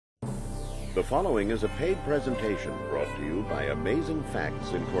The following is a paid presentation brought to you by Amazing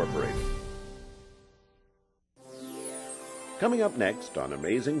Facts Incorporated. Coming up next on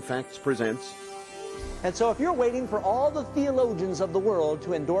Amazing Facts Presents. And so if you're waiting for all the theologians of the world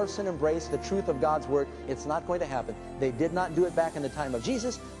to endorse and embrace the truth of God's Word, it's not going to happen. They did not do it back in the time of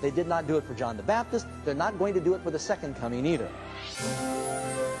Jesus. They did not do it for John the Baptist. They're not going to do it for the second coming either.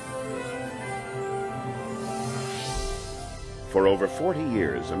 For over 40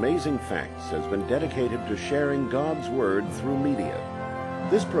 years, Amazing Facts has been dedicated to sharing God's Word through media.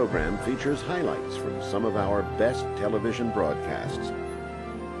 This program features highlights from some of our best television broadcasts.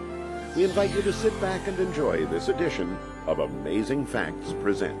 We invite you to sit back and enjoy this edition of Amazing Facts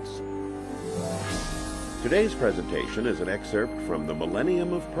Presents. Today's presentation is an excerpt from the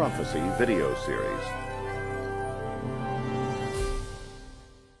Millennium of Prophecy video series.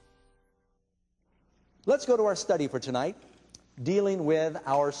 Let's go to our study for tonight, dealing with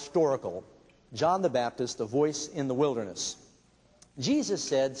our historical, John the Baptist, the voice in the wilderness. Jesus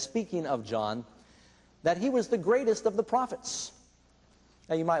said, speaking of John, that he was the greatest of the prophets.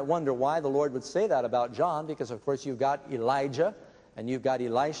 Now you might wonder why the Lord would say that about John, because of course you've got Elijah and you've got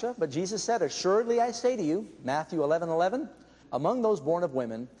Elisha. But Jesus said, assuredly I say to you, Matthew 11:11, among those born of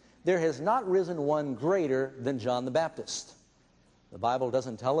women, there has not risen one greater than John the Baptist. The Bible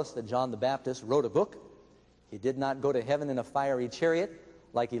doesn't tell us that John the Baptist wrote a book. He did not go to heaven in a fiery chariot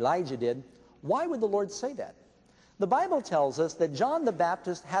like Elijah did. Why would the Lord say that? The Bible tells us that John the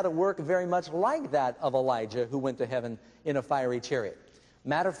Baptist had a work very much like that of Elijah, who went to heaven in a fiery chariot.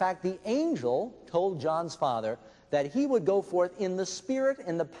 Matter of fact, the angel told John's father that he would go forth in the spirit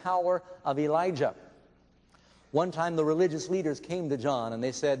and the power of Elijah. One time the religious leaders came to John and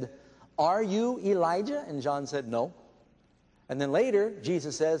they said, "Are you Elijah?" And John said, "No." And then later,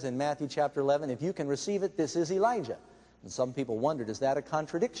 Jesus says in Matthew chapter 11, if you can receive it, this is Elijah. And some people wondered, is that a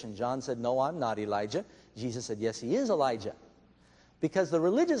contradiction? John said, no, I'm not Elijah. Jesus said, yes, he is Elijah. Because the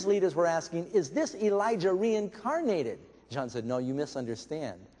religious leaders were asking, is this Elijah reincarnated? John said, no, you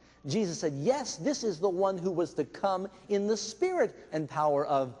misunderstand. Jesus said, yes, this is the one who was to come in the spirit and power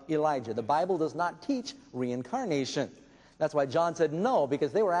of Elijah. The Bible does not teach reincarnation. That's why John said no,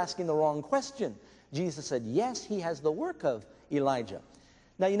 because they were asking the wrong question. Jesus said, yes, he has the work of Elijah.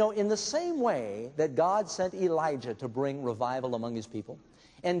 Now, you know, in the same way that God sent Elijah to bring revival among his people,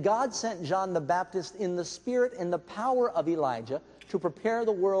 and God sent John the Baptist in the spirit and the power of Elijah to prepare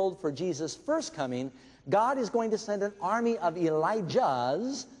the world for Jesus' first coming, God is going to send an army of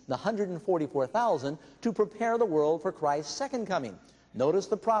Elijahs, the 144,000, to prepare the world for Christ's second coming. Notice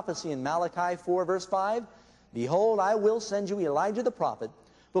the prophecy in Malachi 4, verse 5. Behold, I will send you Elijah the prophet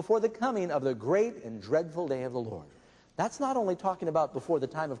before the coming of the great and dreadful day of the Lord. That's not only talking about before the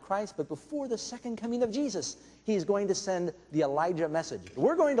time of Christ, but before the second coming of Jesus. He's going to send the Elijah message.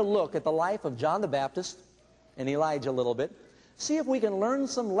 We're going to look at the life of John the Baptist and Elijah a little bit. See if we can learn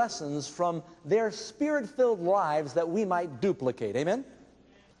some lessons from their spirit-filled lives that we might duplicate. Amen?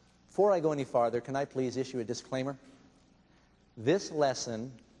 Before I go any farther, can I please issue a disclaimer? This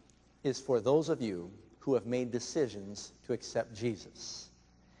lesson is for those of you who have made decisions to accept Jesus.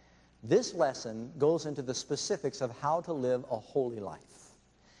 This lesson goes into the specifics of how to live a holy life.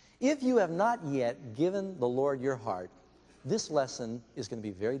 If you have not yet given the Lord your heart, this lesson is going to be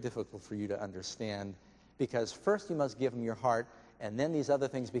very difficult for you to understand, because first you must give him your heart, and then these other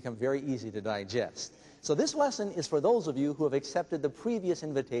things become very easy to digest. So this lesson is for those of you who have accepted the previous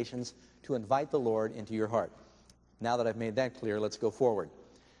invitations to invite the Lord into your heart. Now that I've made that clear, let's go forward.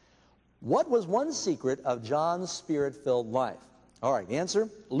 What was one secret of John's spirit-filled life? All right, answer,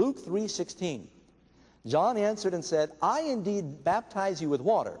 Luke 3:16. John answered and said, I indeed baptize you with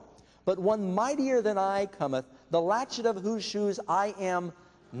water, but one mightier than I cometh, the latchet of whose shoes I am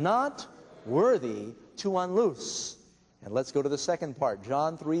not worthy to unloose. And let's go to the second part,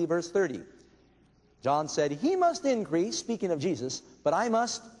 John 3, verse 30. John said, he must increase, speaking of Jesus, but I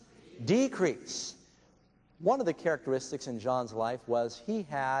must decrease. One of the characteristics in John's life was he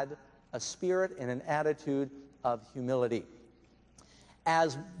had a spirit and an attitude of humility.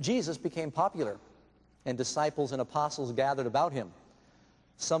 As Jesus became popular and disciples and apostles gathered about him,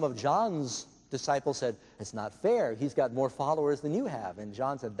 some of John's disciples said, it's not fair. He's got more followers than you have. And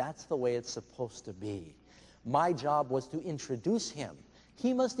John said, that's the way it's supposed to be. My job was to introduce him.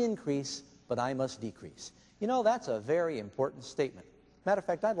 He must increase, but I must decrease. You know, that's a very important statement. Matter of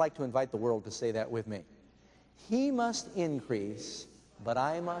fact, I'd like to invite the world to say that with me. He must increase, but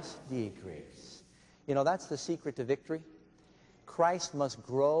I must decrease. You know, that's the secret to victory. Christ must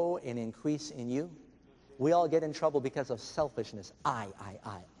grow and increase in you. We all get in trouble because of selfishness.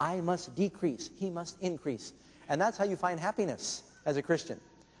 I must decrease. He must increase. And that's how you find happiness as a Christian.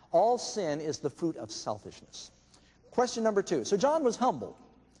 All sin is the fruit of selfishness. Question number 2. So John was humble.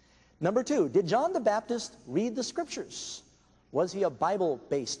 Number 2, did John the Baptist read the Scriptures? Was he a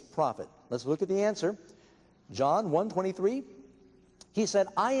Bible-based prophet? Let's look at the answer. John 1:23, he said,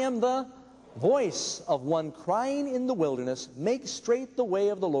 I am the voice of one crying in the wilderness, make straight the way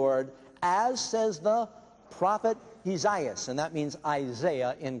of the Lord, as says the prophet Isaiah. And that means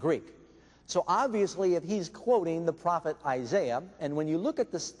Isaiah in Greek. So obviously, if he's quoting the prophet Isaiah, and when you look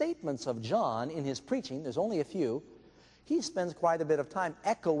at the statements of John in his preaching, there's only a few, he spends quite a bit of time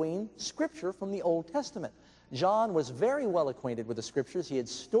echoing Scripture from the Old Testament. John was very well acquainted with the Scriptures. He had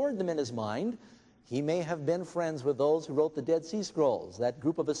stored them in his mind. He may have been friends with those who wrote the Dead Sea Scrolls, that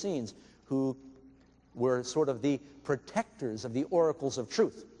group of Essenes who were sort of the protectors of the oracles of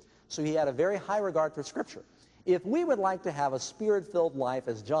truth. So he had a very high regard for Scripture. If we would like to have a Spirit-filled life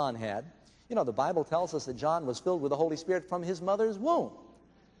as John had, you know, the Bible tells us that John was filled with the Holy Spirit from his mother's womb,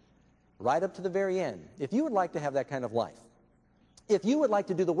 right up to the very end. If you would like to have that kind of life, if you would like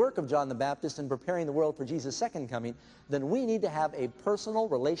to do the work of John the Baptist in preparing the world for Jesus' second coming, then we need to have a personal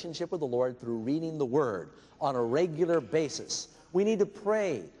relationship with the Lord through reading the Word on a regular basis. We need to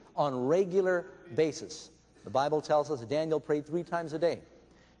pray on a regular basis. The Bible tells us that Daniel prayed 3 times a day.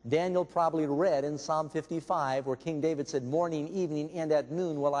 Daniel probably read in Psalm 55 where King David said, morning, evening, and at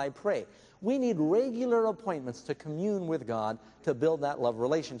noon will I pray. We need regular appointments to commune with God to build that love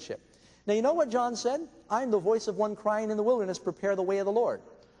relationship. Now, you know what John said? I'm the voice of one crying in the wilderness, prepare the way of the Lord.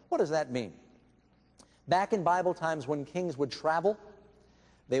 What does that mean? Back in Bible times when kings would travel,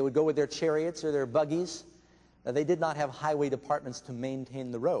 they would go with their chariots or their buggies. They did not have highway departments to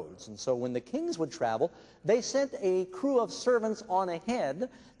maintain the roads. And so when the kings would travel, they sent a crew of servants on ahead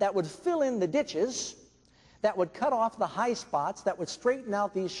that would fill in the ditches, that would cut off the high spots, that would straighten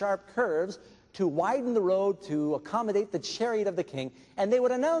out these sharp curves to widen the road to accommodate the chariot of the king. And they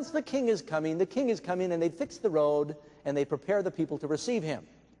would announce the king is coming, and they'd fix the road, and they'd prepare the people to receive him.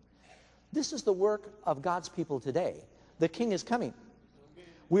 This is the work of God's people today. The king is coming.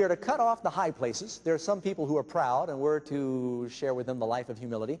 We are to cut off the high places. There are some people who are proud, and we're to share with them the life of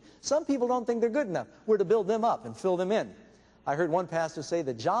humility. Some people don't think they're good enough. We're to build them up and fill them in. I heard one pastor say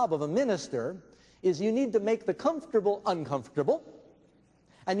the job of a minister is you need to make the comfortable uncomfortable,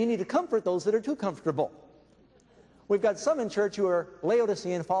 and you need to comfort those that are too comfortable. We've got some in church who are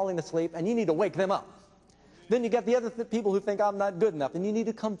Laodicean, falling asleep, and you need to wake them up. Then you got the other people who think I'm not good enough, and you need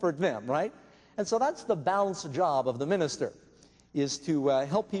to comfort them, right? And so that's the balanced job of the minister, is to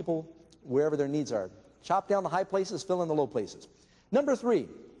help people wherever their needs are. Chop down the high places, fill in the low places. Number 3,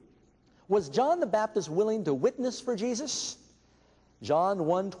 was John the Baptist willing to witness for Jesus? John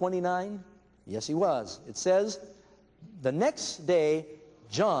 1:29, yes, he was. It says, the next day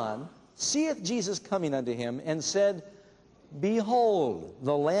John seeth Jesus coming unto him, and said, behold,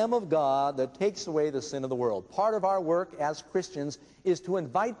 the Lamb of God that takes away the sin of the world. Part of our work as Christians is to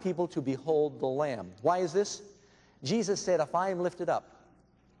invite people to behold the Lamb. Why is this? Jesus said, if I am lifted up,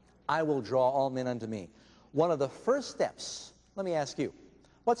 I will draw all men unto me. One of the first steps, let me ask you,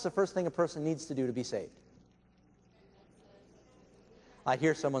 what's the first thing a person needs to do to be saved? I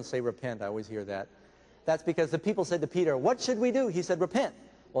hear someone say repent. I always hear that. That's because the people said to Peter, what should we do? He said, repent.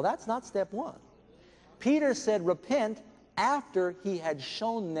 Well, that's not step 1. Peter said repent after he had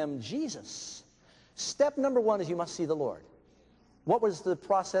shown them Jesus. Step number 1 is you must see the Lord. What was the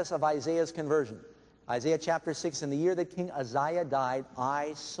process of Isaiah's conversion? Isaiah chapter 6, in the year that King Uzziah died,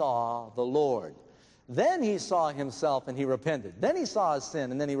 I saw the Lord. Then he saw himself and he repented. Then he saw his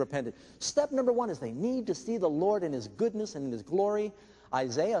sin and then he repented. Step number 1 is they need to see the Lord in his goodness and in his glory.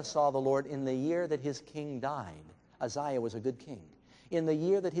 Isaiah saw the Lord in the year that his king died. Uzziah was a good king. In the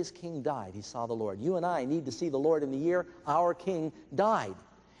year that his king died, he saw the Lord. You and I need to see the Lord in the year our king died.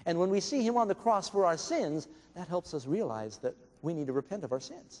 And when we see him on the cross for our sins, that helps us realize that we need to repent of our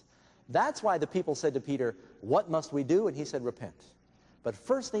sins. That's why the people said to Peter, what must we do? And he said, repent. But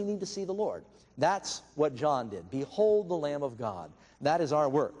first they need to see the Lord. That's what John did. Behold the Lamb of God. That is our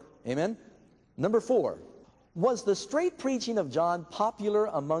work. Amen? Number 4, was the straight preaching of John popular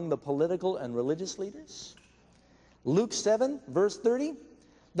among the political and religious leaders? Luke 7, verse 30,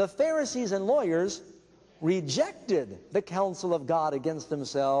 the Pharisees and lawyers rejected the counsel of God against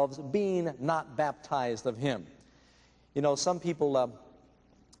themselves, being not baptized of him. You know, some people,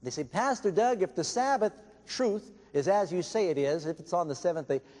 they say, Pastor Doug, if the Sabbath truth is as you say it is, if it's on the 7th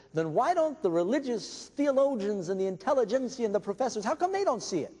day, then why don't the religious theologians and the intelligentsia and the professors, how come they don't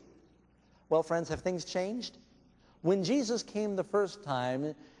see it? Well, friends, have things changed? When Jesus came the first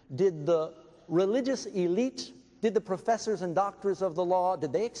time, did the religious elite, did the professors and doctors of the law,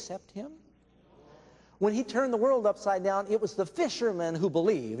 did they accept him? When he turned the world upside down, it was the fishermen who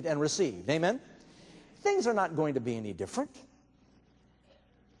believed and received. Amen? Things are not going to be any different.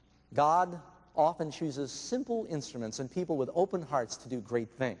 God often chooses simple instruments and people with open hearts to do great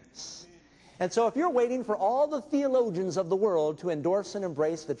things. And so if you're waiting for all the theologians of the world to endorse and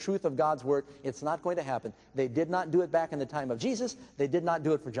embrace the truth of God's Word, it's not going to happen. They did not do it back in the time of Jesus. They did not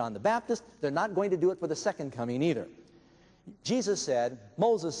do it for John the Baptist. They're not going to do it for the second coming either. Jesus said,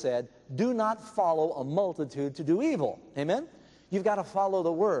 Moses said, do not follow a multitude to do evil. Amen? You've got to follow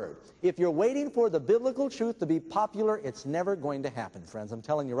the Word. If you're waiting for the biblical truth to be popular, it's never going to happen, friends. I'm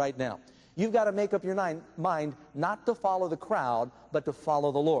telling you right now. You've got to make up your mind not to follow the crowd, but to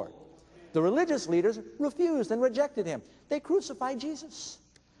follow the Lord. The religious leaders refused and rejected him. They crucified Jesus.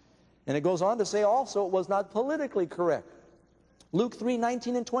 And it goes on to say also it was not politically correct. Luke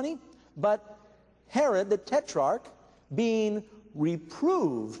 3:19 and 20. But Herod the Tetrarch, being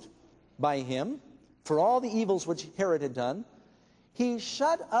reproved by him for all the evils which Herod had done, he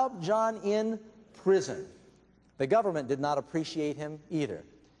shut up John in prison. The government did not appreciate him either.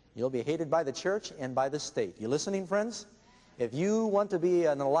 You'll be hated by the church and by the state. You listening, friends? If you want to be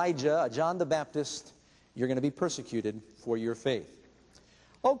an Elijah, a John the Baptist, you're going to be persecuted for your faith.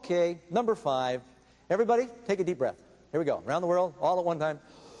 Okay, number 5. Everybody, take a deep breath. Here we go. Around the world, all at one time.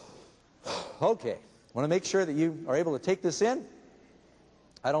 Okay. Want to make sure that you are able to take this in.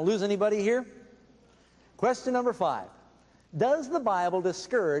 I don't lose anybody here. Question number 5. Does the Bible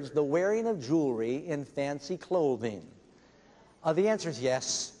discourage the wearing of jewelry in fancy clothing? The answer is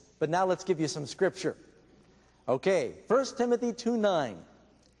yes. But now let's give you some scripture. Okay, 1 Timothy 2:9.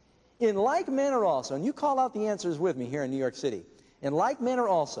 In like manner also, and you call out the answers with me here in New York City. In like manner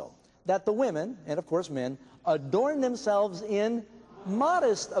also, that the women, and of course men, adorn themselves in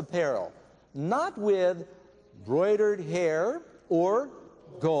modest apparel, not with broidered hair, or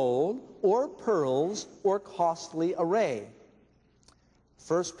gold, or pearls, or costly array.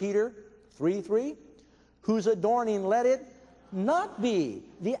 1 Peter 3:3, whose adorning let it not be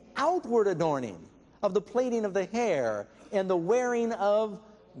the outward adorning of the plaiting of the hair and the wearing of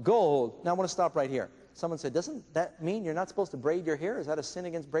gold. Now I want to stop right here. Someone said, doesn't that mean you're not supposed to braid your hair? Is that a sin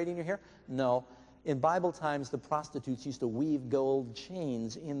against braiding your hair? No. In Bible times, the prostitutes used to weave gold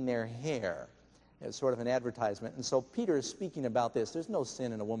chains in their hair. It's sort of an advertisement. And so Peter is speaking about this. There's no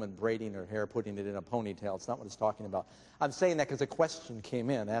sin in a woman braiding her hair, putting it in a ponytail. It's not what it's talking about. I'm saying that because a question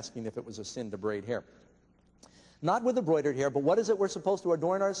came in asking if it was a sin to braid hair. Not with embroidered hair, but what is it we're supposed to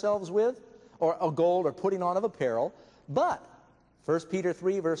adorn ourselves with? Or a gold or putting on of apparel. But, 1 Peter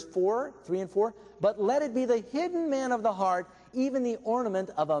 3, verse 3 and 4, but let it be the hidden man of the heart, even the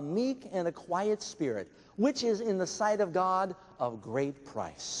ornament of a meek and a quiet spirit, which is in the sight of God of great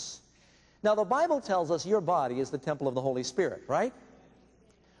price. Now, the Bible tells us your body is the temple of the Holy Spirit, right?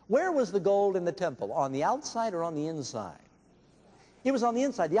 Where was the gold in the temple? On the outside or on the inside? It was on the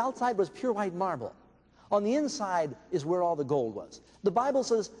inside. The outside was pure white marble. On the inside is where all the gold was. The Bible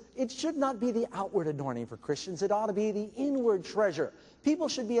says it should not be the outward adorning for Christians. It ought to be the inward treasure. People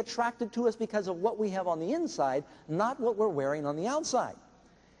should be attracted to us because of what we have on the inside, not what we're wearing on the outside.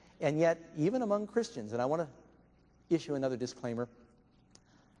 And yet, even among Christians, and I want to issue another disclaimer,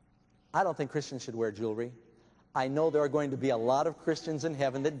 I don't think Christians should wear jewelry. I know there are going to be a lot of Christians in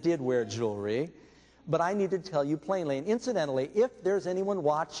heaven that did wear jewelry. But I need to tell you plainly, and incidentally, if there's anyone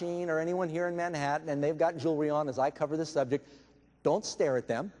watching or anyone here in Manhattan and they've got jewelry on as I cover this subject, don't stare at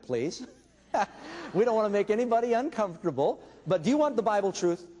them, please. We don't want to make anybody uncomfortable. But do you want the Bible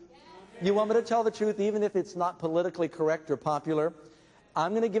truth? You want me to tell the truth even if it's not politically correct or popular?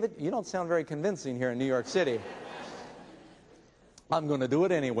 I'm going to give it. You don't sound very convincing here in New York City. I'm going to do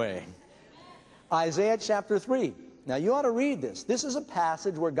it anyway. Isaiah chapter 3. Now, you ought to read this. This is a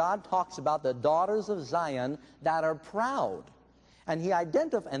passage where God talks about the daughters of Zion that are proud. And he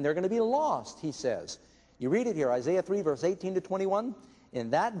identifies, and they're going to be lost, he says. You read it here, Isaiah 3, verse 18 to 21.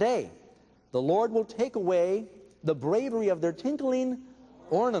 In that day, the Lord will take away the bravery of their tinkling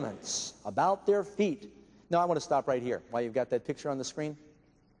ornaments about their feet. Now, I want to stop right here while you've got that picture on the screen.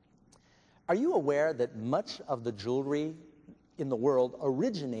 Are you aware that much of the jewelry in the world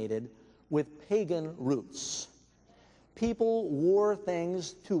originated with pagan roots? People wore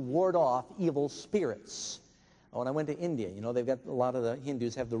things to ward off evil spirits. When I went to India, you know, they've got a lot of the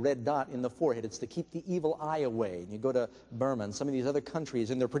Hindus have the red dot in the forehead. It's to keep the evil eye away. And you go to Burma and some of these other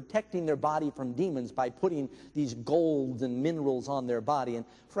countries, and they're protecting their body from demons by putting these golds and minerals on their body. And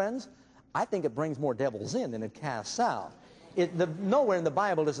friends, I think it brings more devils in than it casts out. Nowhere in the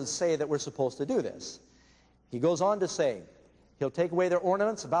Bible does it say that we're supposed to do this. He goes on to say, he'll take away their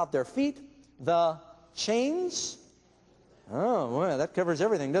ornaments about their feet, the chains. Oh, well, that covers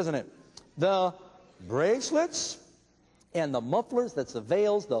everything, doesn't it? The bracelets, and the mufflers, that's the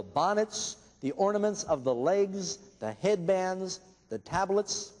veils, the bonnets, the ornaments of the legs, the headbands, the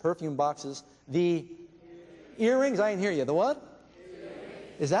tablets, perfume boxes, the earrings. I didn't hear you. The what?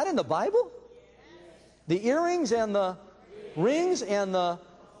 Is that in the Bible? The earrings and the rings and the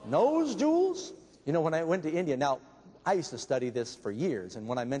nose jewels? You know, when I went to India, now, I used to study this for years, and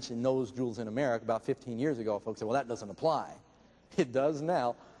when I mentioned nose jewels in America about 15 years ago, folks said, well, that doesn't apply. It does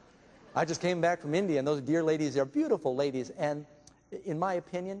now. I just came back from India, and those dear ladies, they're beautiful ladies, and in my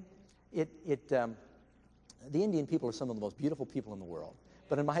opinion, the Indian people are some of the most beautiful people in the world.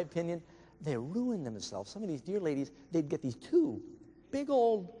 But in my opinion, they ruin themselves. Some of these dear ladies, they'd get these two big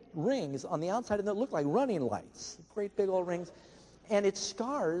old rings on the outside, and they look like running lights, great big old rings, and it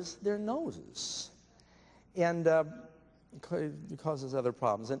scars their noses, and it causes other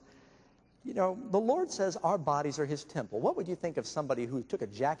problems. And you know, the Lord says our bodies are His temple. What would you think of somebody who took a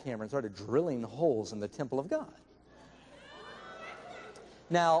jackhammer and started drilling holes in the temple of God?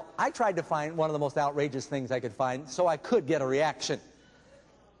 Now, I tried to find one of the most outrageous things I could find so I could get a reaction.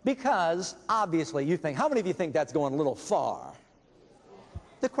 Because, obviously, you think, how many of you think that's going a little far?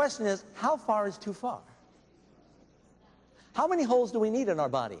 The question is, how far is too far? How many holes do we need in our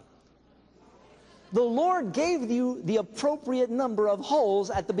body? The Lord gave you the appropriate number of holes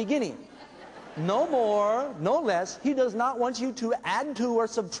at the beginning. No more, no less. He does not want you to add to or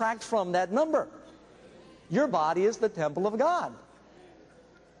subtract from that number. Your body is the temple of God.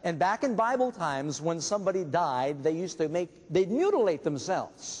 And back in Bible times, when somebody died, they'd mutilate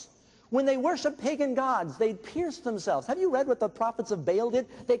themselves. When they worshiped pagan gods, they'd pierce themselves. Have you read what the prophets of Baal did?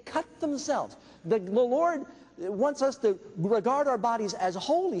 They cut themselves. The Lord wants us to regard our bodies as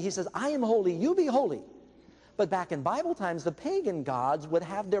holy. He says, I am holy, you be holy. But back in Bible times, the pagan gods would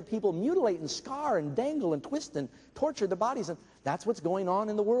have their people mutilate and scar and dangle and twist and torture their bodies. And that's what's going on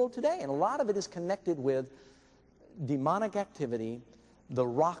in the world today. And a lot of it is connected with demonic activity, the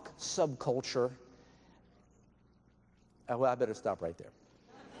rock subculture. Well, I better stop right there.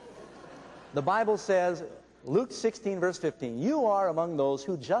 The Bible says, Luke 16, verse 15, you are among those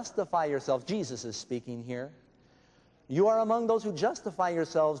who justify yourselves. Jesus is speaking here. You are among those who justify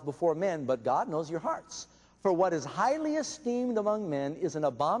yourselves before men, but God knows your hearts. For what is highly esteemed among men is an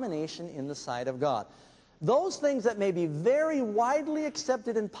abomination in the sight of God. Those things that may be very widely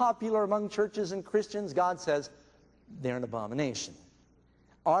accepted and popular among churches and Christians, God says, they're an abomination.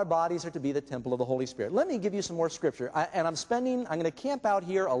 Our bodies are to be the temple of the Holy Spirit. Let me give you some more scripture. I'm going to camp out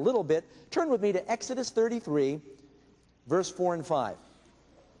here a little bit. Turn with me to Exodus 33, verse 4 and 5.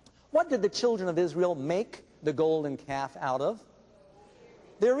 What did the children of Israel make the golden calf out of?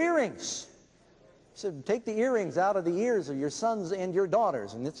 Their earrings. He said, take the earrings out of the ears of your sons and your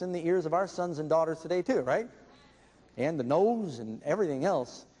daughters. And it's in the ears of our sons and daughters today too, right? And the nose and everything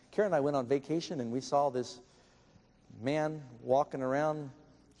else. Karen and I went on vacation, and we saw this man walking around.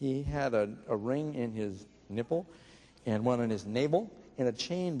 He had a ring in his nipple and one in his navel and a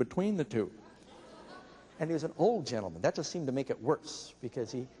chain between the two. And he was an old gentleman. That just seemed to make it worse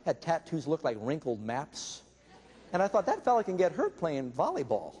because he had tattoos look like wrinkled maps. And I thought, that fella can get hurt playing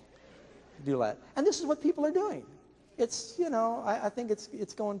volleyball. Do that. And this is what people are doing. It's, you know, I think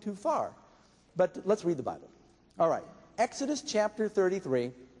it's going too far. But let's read the Bible. All right. Exodus chapter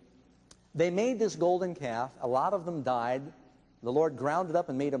 33. They made this golden calf. A lot of them died. The Lord ground it up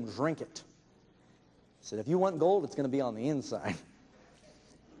and made them drink it. He said, if you want gold, it's going to be on the inside.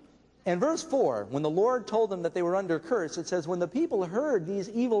 And verse 4, when the Lord told them that they were under curse, it says, when the people heard these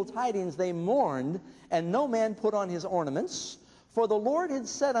evil tidings, they mourned, and no man put on his ornaments. For the Lord had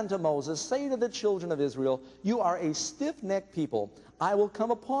said unto Moses, say to the children of Israel, you are a stiff-necked people. I will come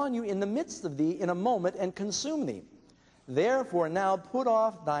upon you in the midst of thee in a moment and consume thee. Therefore now put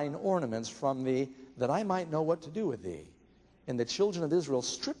off thine ornaments from thee, that I might know what to do with thee. And the children of Israel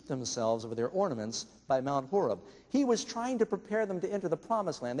stripped themselves of their ornaments by Mount Horeb. He was trying to prepare them to enter the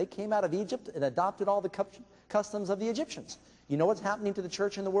promised land. They came out of Egypt and adopted all the customs of the Egyptians. You know what's happening to the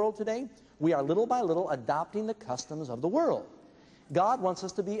church in the world today? We are little by little adopting the customs of the world. God wants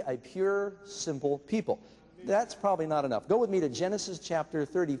us to be a pure, simple people. That's probably not enough. Go with me to Genesis chapter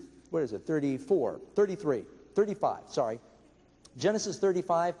 30, what is it, 35, sorry. Genesis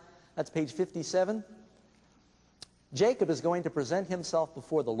 35, that's page 57. Jacob is going to present himself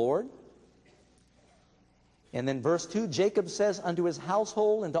before the Lord. And then verse 2, Jacob says unto his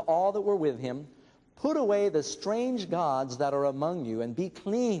household and to all that were with him, put away the strange gods that are among you, and be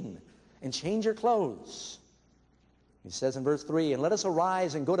clean, and change your clothes. He says in verse 3, and let us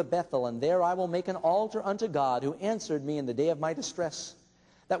arise and go to Bethel, and there I will make an altar unto God, who answered me in the day of my distress,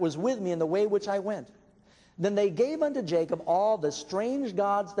 that was with me in the way which I went. Then they gave unto Jacob all the strange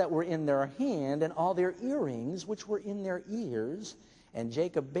gods that were in their hand, and all their earrings which were in their ears. And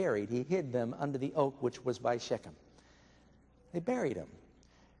Jacob buried, he hid them under the oak which was by Shechem. They buried them.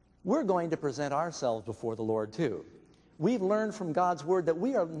 We're going to present ourselves before the Lord too. We've learned from God's word that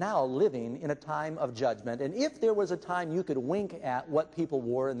we are now living in a time of judgment. And if there was a time you could wink at what people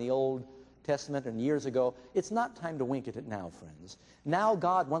wore in the Old Testament and years ago, it's not time to wink at it now, friends. Now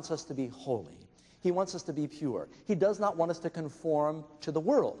God wants us to be holy. He wants us to be pure. He does not want us to conform to the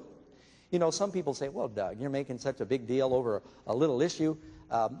world. You know, some people say, well, Doug, you're making such a big deal over a little issue.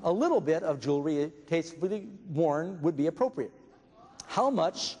 A little bit of jewelry tastefully worn would be appropriate. How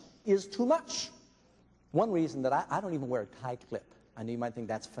much is too much? One reason that I don't even wear a tie clip. I know you might think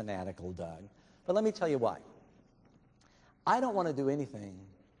that's fanatical, Doug. But let me tell you why. I don't want to do anything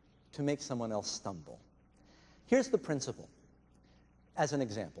to make someone else stumble. Here's the principle. As an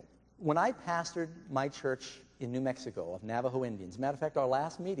example, when I pastored my church in New Mexico of Navajo Indians, matter of fact, our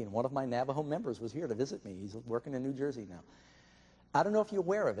last meeting, one of my Navajo members was here to visit me. He's working in New Jersey now. I don't know if you're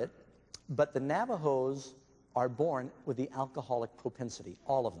aware of it, but the Navajos are born with the alcoholic propensity,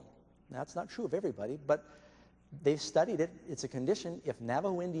 all of them. Now, that's not true of everybody, but they've studied it. It's a condition. If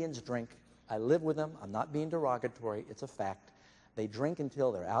Navajo Indians drink, I live with them. I'm not being derogatory. It's a fact. They drink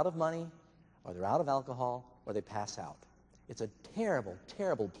until they're out of money, or they're out of alcohol, or they pass out. It's a terrible,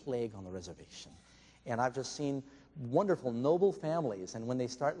 terrible plague on the reservation. And I've just seen wonderful, noble families, and when they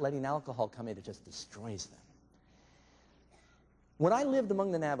start letting alcohol come in, it just destroys them. When I lived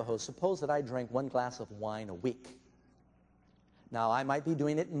among the Navajos, suppose that I drank 1 glass of wine a week. Now, I might be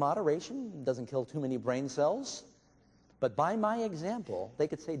doing it in moderation. It doesn't kill too many brain cells. But by my example, they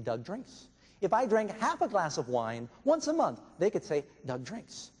could say, Doug drinks. If I drank half a glass of wine once a month, they could say, Doug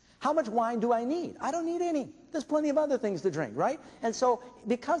drinks. How much wine do I need? I don't need any. There's plenty of other things to drink, right? And so,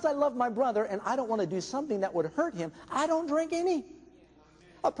 because I love my brother and I don't want to do something that would hurt him, I don't drink any.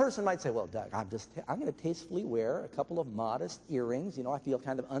 A person might say, well, Doug, I'm going to tastefully wear a couple of modest earrings. You know, I feel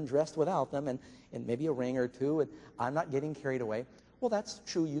kind of undressed without them, and maybe a ring or two, and I'm not getting carried away. Well, that's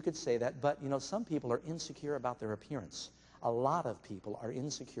true. You could say that. But, you know, some people are insecure about their appearance. A lot of people are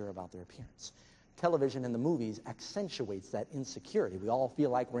insecure about their appearance. Television and the movies accentuates that insecurity. We all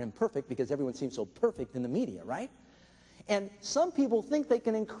feel like we're imperfect because everyone seems so perfect in the media, right? And some people think they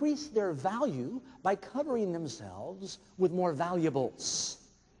can increase their value by covering themselves with more valuables.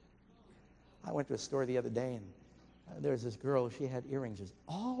 I went to a store the other day, and there was this girl. She had earrings just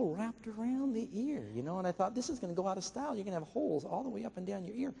all wrapped around the ear, you know, and I thought, this is going to go out of style. You're going to have holes all the way up and down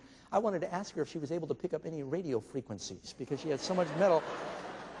your ear. I wanted to ask her if she was able to pick up any radio frequencies because she had so much metal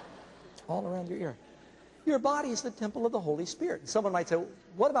all around your ear. Your body is the temple of the Holy Spirit. Someone might say,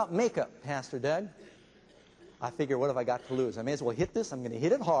 what about makeup, Pastor Doug? I figure, what have I got to lose? I may as well hit this. I'm going to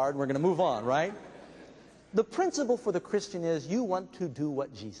hit it hard, and we're going to move on, right? The principle for the Christian is you want to do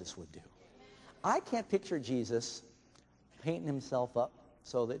what Jesus would do. I can't picture Jesus painting himself up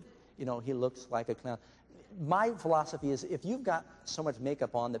so that, you know, he looks like a clown. My philosophy is if you've got so much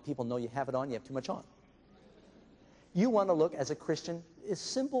makeup on that people know you have it on, you have too much on. You want to look, as a Christian, as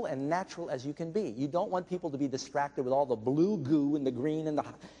simple and natural as you can be. You don't want people to be distracted with all the blue goo and the green and the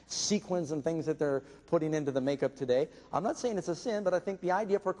sequins and things that they're putting into the makeup today. I'm not saying it's a sin, but I think the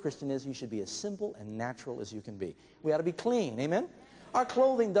idea for a Christian is you should be as simple and natural as you can be. We ought to be clean, amen? Our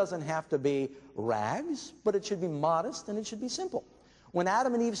clothing doesn't have to be rags, but it should be modest and it should be simple. When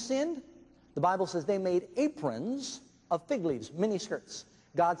Adam and Eve sinned, the Bible says they made aprons of fig leaves, mini skirts.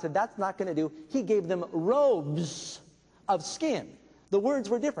 God said that's not going to do. He gave them robes of skin. The words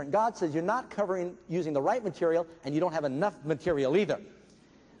were different. God says you're not covering using the right material, and you don't have enough material either.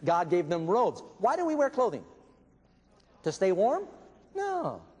 God gave them robes. Why do we wear clothing? To stay warm?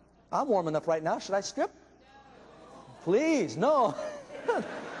 No. I'm warm enough right now. Should I strip? Please, no.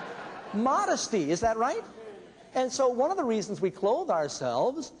 Modesty, is that right? And so one of the reasons we clothe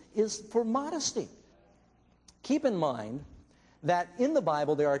ourselves is for modesty. Keep in mind that in the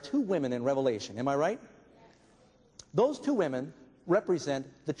Bible there are 2 women in Revelation. Am I right? Those 2 women represent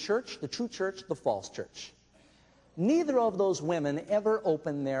the church, the true church, the false church. Neither of those women ever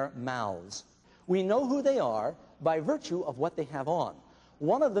open their mouths. We know who they are by virtue of what they have on.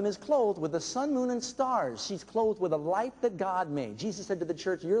 One of them is clothed with the sun, moon, and stars. She's clothed with a light that God made. Jesus said to the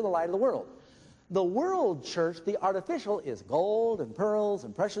church, you're the light of the world. The world church, the artificial, is gold and pearls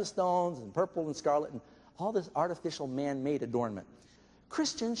and precious stones and purple and scarlet and all this artificial man-made adornment.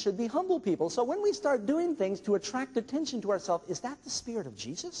 Christians should be humble people. So when we start doing things to attract attention to ourselves, is that the spirit of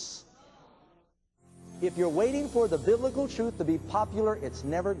Jesus? If you're waiting for the biblical truth to be popular, it's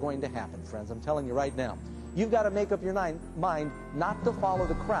never going to happen, friends. I'm telling you right now. You've got to make up your mind not to follow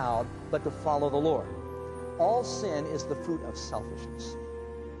the crowd, but to follow the Lord. all sin is the fruit of selfishness.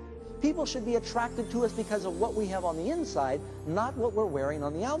 People should be attracted to us because of what we have on the inside, not what we're wearing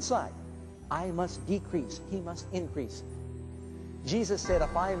on the outside. I must decrease, he must increase. Jesus said,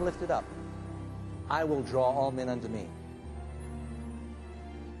 if I am lifted up, I will draw all men unto me.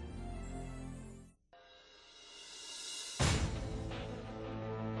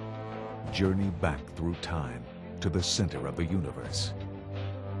 Journey back through time to the center of the universe.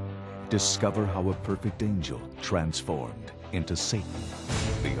 Discover how a perfect angel transformed into Satan,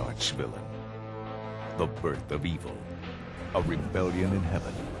 the arch-villain. The birth of evil, a rebellion in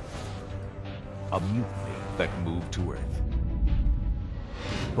heaven, a mutiny that moved to earth.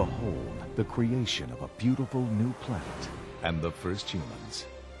 Behold the creation of a beautiful new planet and the first humans.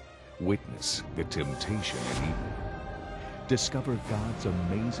 Witness the temptation in evil. Discover God's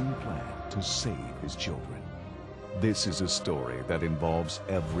amazing plan to save his children. This is a story that involves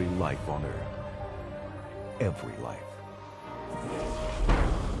every life on earth. Every life.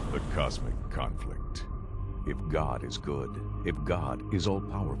 The cosmic conflict. If God is good, if God is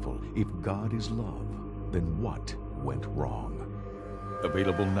all-powerful, if God is love, then what went wrong?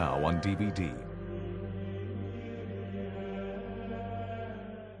 Available now on DVD.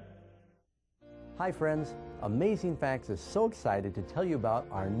 Hi friends, Amazing Facts is so excited to tell you about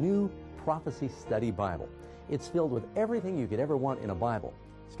our new Prophecy Study Bible. It's filled with everything you could ever want in a Bible.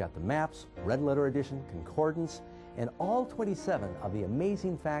 It's got the maps, red letter edition, concordance, and all 27 of the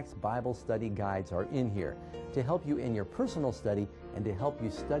Amazing Facts Bible study guides are in here to help you in your personal study and to help you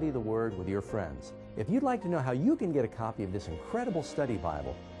study the Word with your friends. If you'd like to know how you can get a copy of this incredible study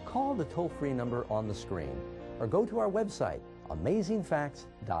Bible, call the toll-free number on the screen or go to our website,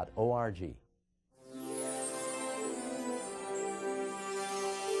 amazingfacts.org.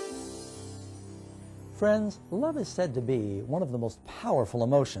 Friends, love is said to be one of the most powerful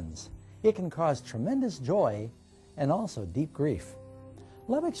emotions. It can cause tremendous joy and also deep grief.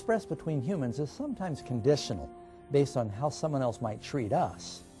 Love expressed between humans is sometimes conditional, based on how someone else might treat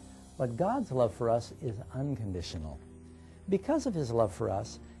us. But God's love for us is unconditional. Because of his love for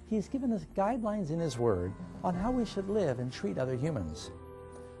us, he's given us guidelines in his word on how we should live and treat other humans.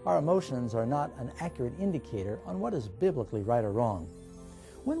 Our emotions are not an accurate indicator on what is biblically right or wrong.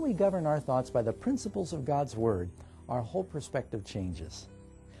 When we govern our thoughts by the principles of God's Word, our whole perspective changes.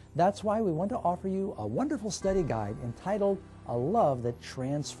 That's why we want to offer you a wonderful study guide entitled A Love That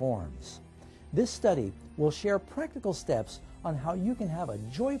Transforms. This study will share practical steps on how you can have a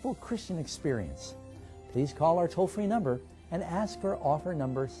joyful Christian experience. Please call our toll-free number and ask for offer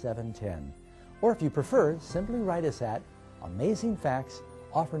number 710. Or if you prefer, simply write us at Amazing Facts,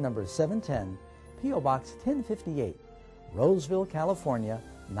 offer number 710, P.O. Box 1058, Roseville, California,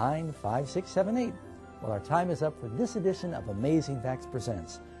 95678. Well, our time is up for this edition of Amazing Facts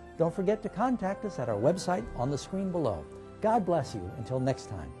Presents. Don't forget to contact us at our website on the screen below. God bless you until next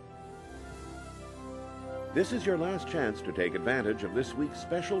time. This is your last chance to take advantage of this week's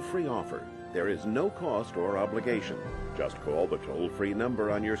special free offer. There is no cost or obligation. Just call the toll-free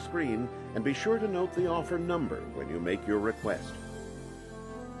number on your screen and be sure to note the offer number when you make your request.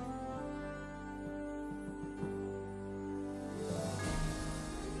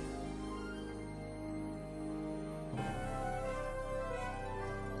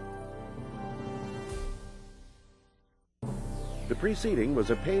 The preceding was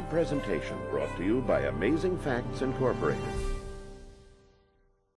a paid presentation brought to you by Amazing Facts Incorporated.